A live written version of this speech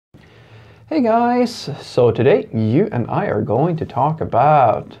Hey guys, so today you and I are going to talk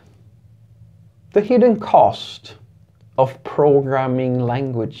about the hidden cost of programming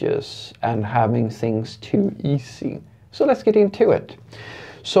languages and having things too easy. So let's get into it.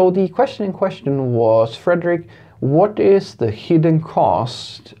 So the question in question was, Frederick, what is the hidden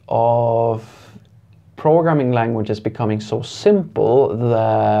cost of programming languages becoming so simple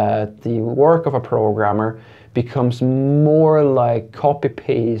that the work of a programmer becomes more like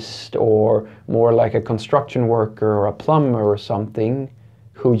copy-paste or more like a construction worker or a plumber or something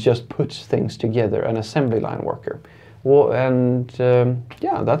who just puts things together, an assembly line worker? Well,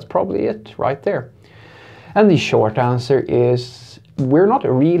 yeah, that's probably it right there. And the short answer is we're not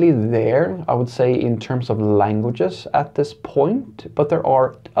really there, I would say, in terms of languages at this point, but there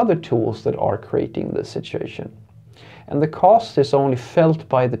are other tools that are creating this situation. And the cost is only felt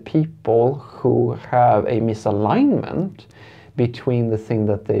by the people who have a misalignment between the thing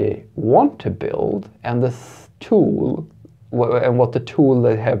that they want to build and the tool, and what the tool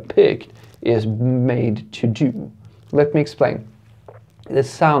they have picked is made to do. Let me explain. This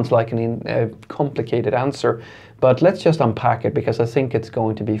sounds like a complicated answer, but let's just unpack it because I think it's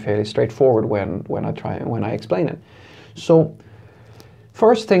going to be fairly straightforward when I explain it. So,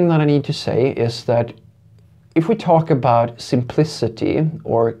 first thing that I need to say is that if we talk about simplicity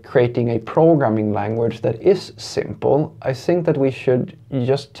or creating a programming language that is simple, I think that we should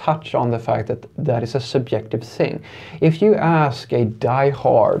just touch on the fact that that is a subjective thing. If you ask a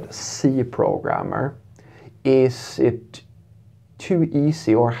die-hard C programmer, is it too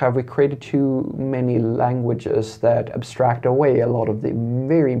easy, or have we created too many languages that abstract away a lot of the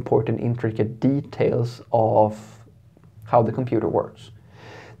very important intricate details of how the computer works?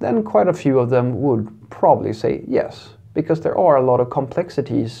 Then quite a few of them would probably say yes, because there are a lot of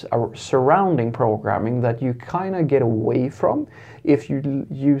complexities surrounding programming that you kind of get away from if you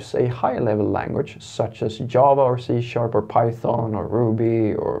use a higher level language such as Java or C# or Python or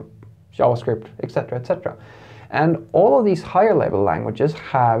Ruby or JavaScript, etc., etc. And all of these higher level languages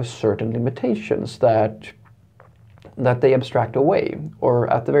have certain limitations that they abstract away, or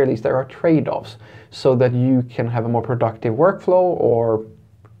at the very least there are trade-offs so that you can have a more productive workflow or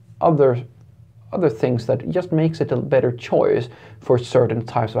other things that just makes it a better choice for certain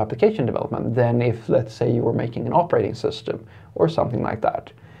types of application development than if, let's say, you were making an operating system or something like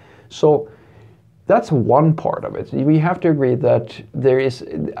that. So that's one part of it. We have to agree that there is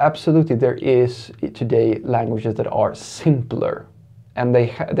today languages that are simpler, and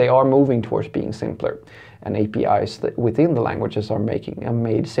they are moving towards being simpler. And APIs that within the languages are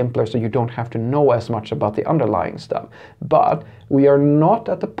made simpler, so you don't have to know as much about the underlying stuff. But we are not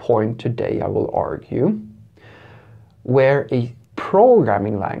at the point today, I will argue, where a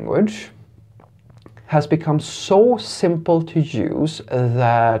programming language has become so simple to use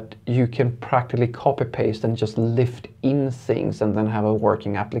that you can practically copy-paste and just lift in things and then have a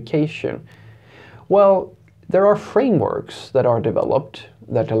working application. Well, there are frameworks that are developed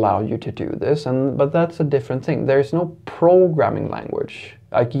that allow you to do this, but that's a different thing. There is no programming language.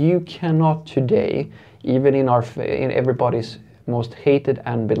 Like, you cannot today, even in everybody's most hated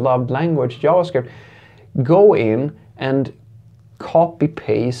and beloved language, JavaScript, go in and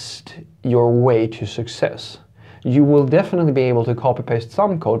copy-paste your way to success. You will definitely be able to copy-paste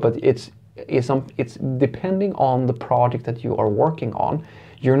some code, but it's depending on the project that you are working on.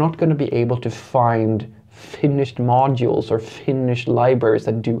 You're not going to be able to find finished modules or finished libraries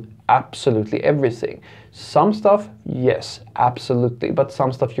that do absolutely everything. Some stuff, yes, absolutely, but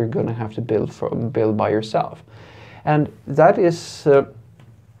some stuff you're going to have to build by yourself. And that is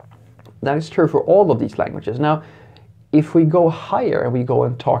true for all of these languages. Now, if we go higher and we go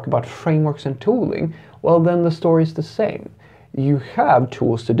and talk about frameworks and tooling, well, then the story is the same. You have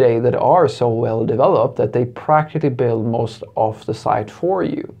tools today that are so well developed that they practically build most of the site for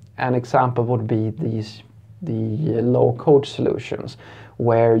you. An example would be the low-code solutions,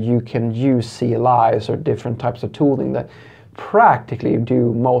 where you can use CLIs or different types of tooling that practically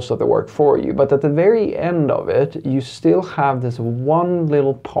do most of the work for you. But at the very end of it, you still have this one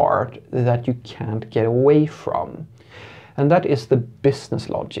little part that you can't get away from. And that is the business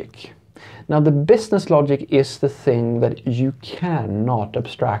logic. Now, the business logic is the thing that you cannot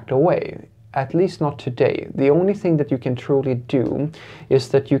abstract away. At least not today. The only thing that you can truly do is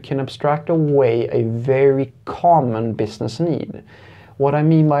that you can abstract away a very common business need. What I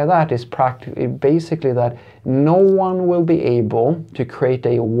mean by that is basically that no one will be able to create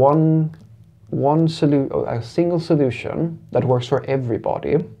a single solution that works for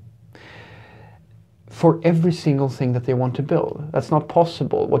everybody for every single thing that they want to build. That's not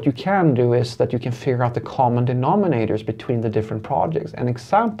possible. What you can do is that you can figure out the common denominators between the different projects. An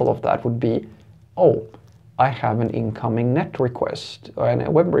example of that would be, oh, I have an incoming net request or a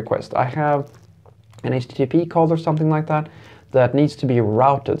web request. I have an HTTP call or something like that that needs to be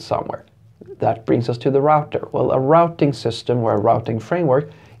routed somewhere. That brings us to the router. Well, a routing system or a routing framework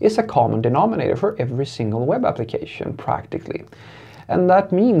is a common denominator for every single web application, practically. And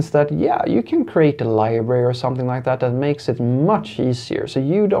that means that, yeah, you can create a library or something like that that makes it much easier. So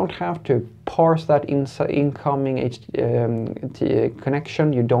you don't have to parse that incoming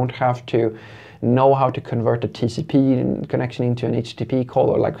connection. You don't have to know how to convert a TCP connection into an HTTP call,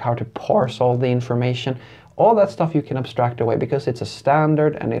 or like how to parse all the information. All that stuff you can abstract away because it's a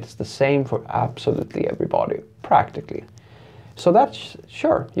standard and it's the same for absolutely everybody, practically. So that's,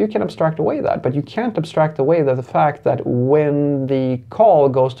 sure, you can abstract away that, but you can't abstract away the fact that when the call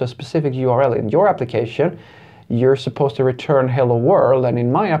goes to a specific URL in your application, you're supposed to return hello world, and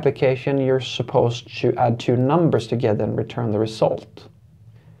in my application, you're supposed to add two numbers together and return the result.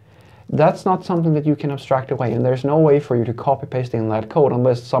 That's not something that you can abstract away, and there's no way for you to copy paste in that code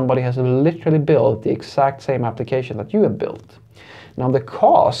unless somebody has literally built the exact same application that you have built. Now the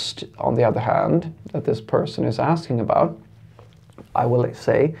cost, on the other hand, that this person is asking about, I will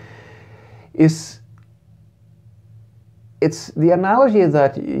say, it's the analogy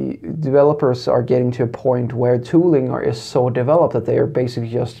that developers are getting to a point where tooling is so developed that they are basically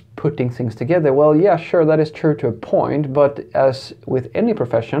just putting things together. Well, yeah, sure, that is true to a point, but as with any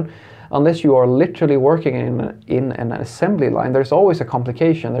profession, unless you are literally working in an assembly line, there's always a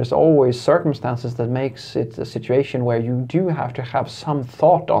complication. There's always circumstances that makes it a situation where you do have to have some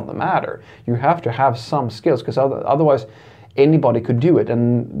thought on the matter. You have to have some skills, because otherwise anybody could do it.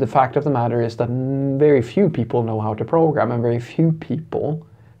 And the fact of the matter is that very few people know how to program, and very few people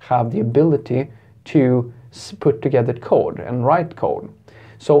have the ability to put together code and write code.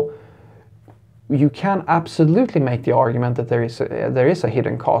 So you can absolutely make the argument that there is a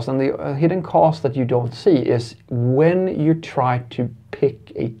hidden cost, and the hidden cost that you don't see is when you try to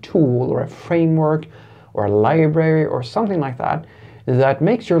pick a tool or a framework or a library or something like that that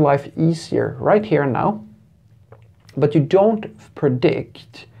makes your life easier right here and now, but you don't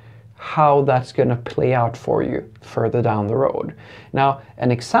predict how that's going to play out for you further down the road. Now,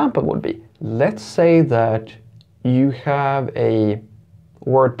 an example would be, let's say that you have a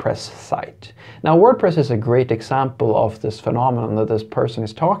WordPress site. Now, WordPress is a great example of this phenomenon that this person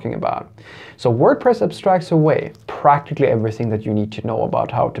is talking about. So WordPress abstracts away practically everything that you need to know about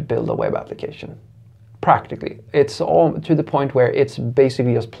how to build a web application. Practically. It's all to the point where it's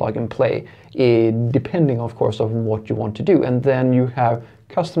basically just plug and play, depending, of course, on what you want to do. And then you have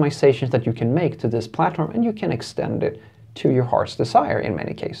customizations that you can make to this platform, and you can extend it to your heart's desire in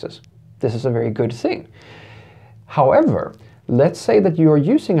many cases. This is a very good thing. However, let's say that you are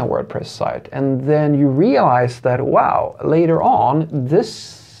using a WordPress site, and then you realize that, wow, later on,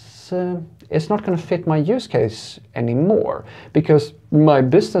 this is not going to fit my use case anymore, because my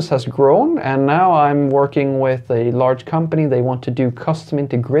business has grown and now I'm working with a large company. They want to do custom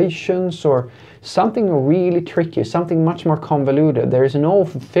integrations or something really tricky, something much more convoluted. There is no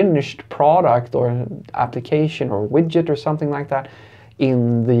finished product or application or widget or something like that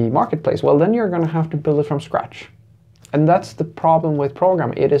in the marketplace. Well, then you're going to have to build it from scratch. And that's the problem with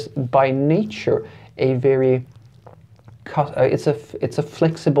programming. It is by nature a very it's a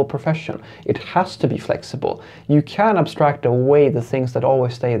flexible profession. It has to be flexible. You can abstract away the things that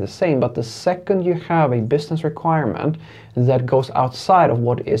always stay the same, but the second you have a business requirement that goes outside of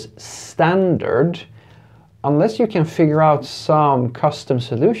what is standard, unless you can figure out some custom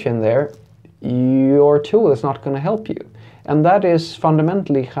solution there, your tool is not going to help you. And that is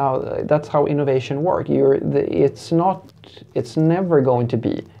fundamentally that's how innovation works. It's never going to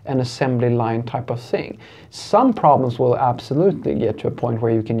be an assembly line type of thing. Some problems will absolutely get to a point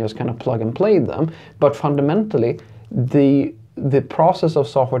where you can just kind of plug and play them, but fundamentally the process of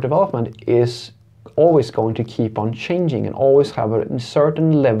software development is always going to keep on changing and always have a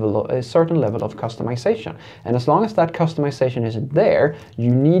certain level of customization. And as long as that customization is there,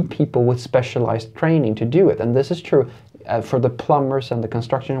 you need people with specialized training to do it. And this is true for the plumbers and the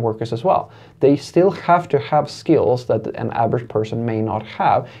construction workers as well. They still have to have skills that an average person may not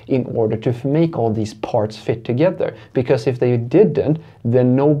have in order to make all these parts fit together. Because if they didn't,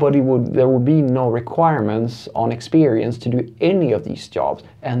 then there would be no requirements on experience to do any of these jobs.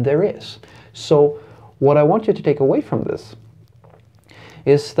 And there is. So what I want you to take away from this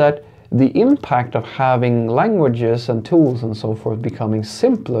is that the impact of having languages and tools and so forth becoming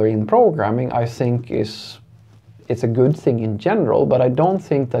simpler in programming, I think, is it's a good thing in general, but I don't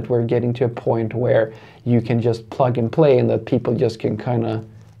think that we're getting to a point where you can just plug and play and that people just can kind of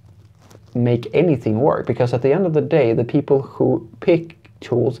make anything work. Because at the end of the day, the people who pick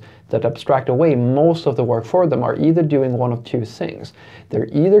tools that abstract away most of the work for them are either doing one of two things. They're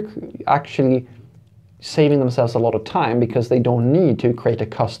either actually saving themselves a lot of time because they don't need to create a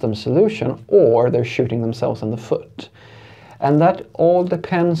custom solution, or they're shooting themselves in the foot. And that all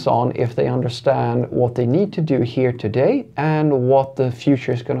depends on if they understand what they need to do here today and what the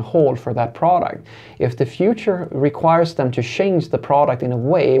future is going to hold for that product. If the future requires them to change the product in a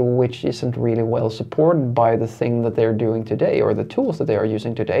way which isn't really well supported by the thing that they're doing today or the tools that they are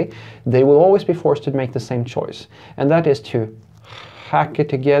using today, they will always be forced to make the same choice. And that is to hack it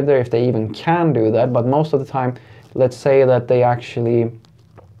together, if they even can do that. But most of the time, let's say that they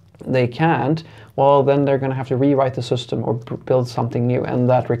can't, well, then they're going to have to rewrite the system or build something new, and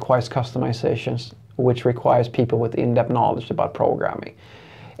that requires customizations, which requires people with in-depth knowledge about programming.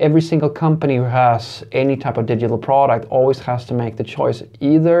 Every single company who has any type of digital product always has to make the choice.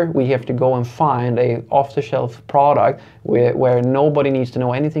 Either we have to go and find a off-the-shelf product where nobody needs to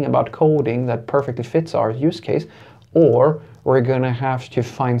know anything about coding that perfectly fits our use case, or we're going to have to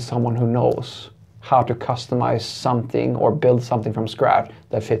find someone who knows how to customize something or build something from scratch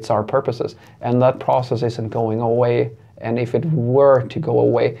that fits our purposes. And that process isn't going away. And if it were to go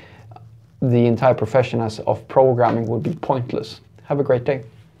away, the entire profession of programming would be pointless. Have a great day.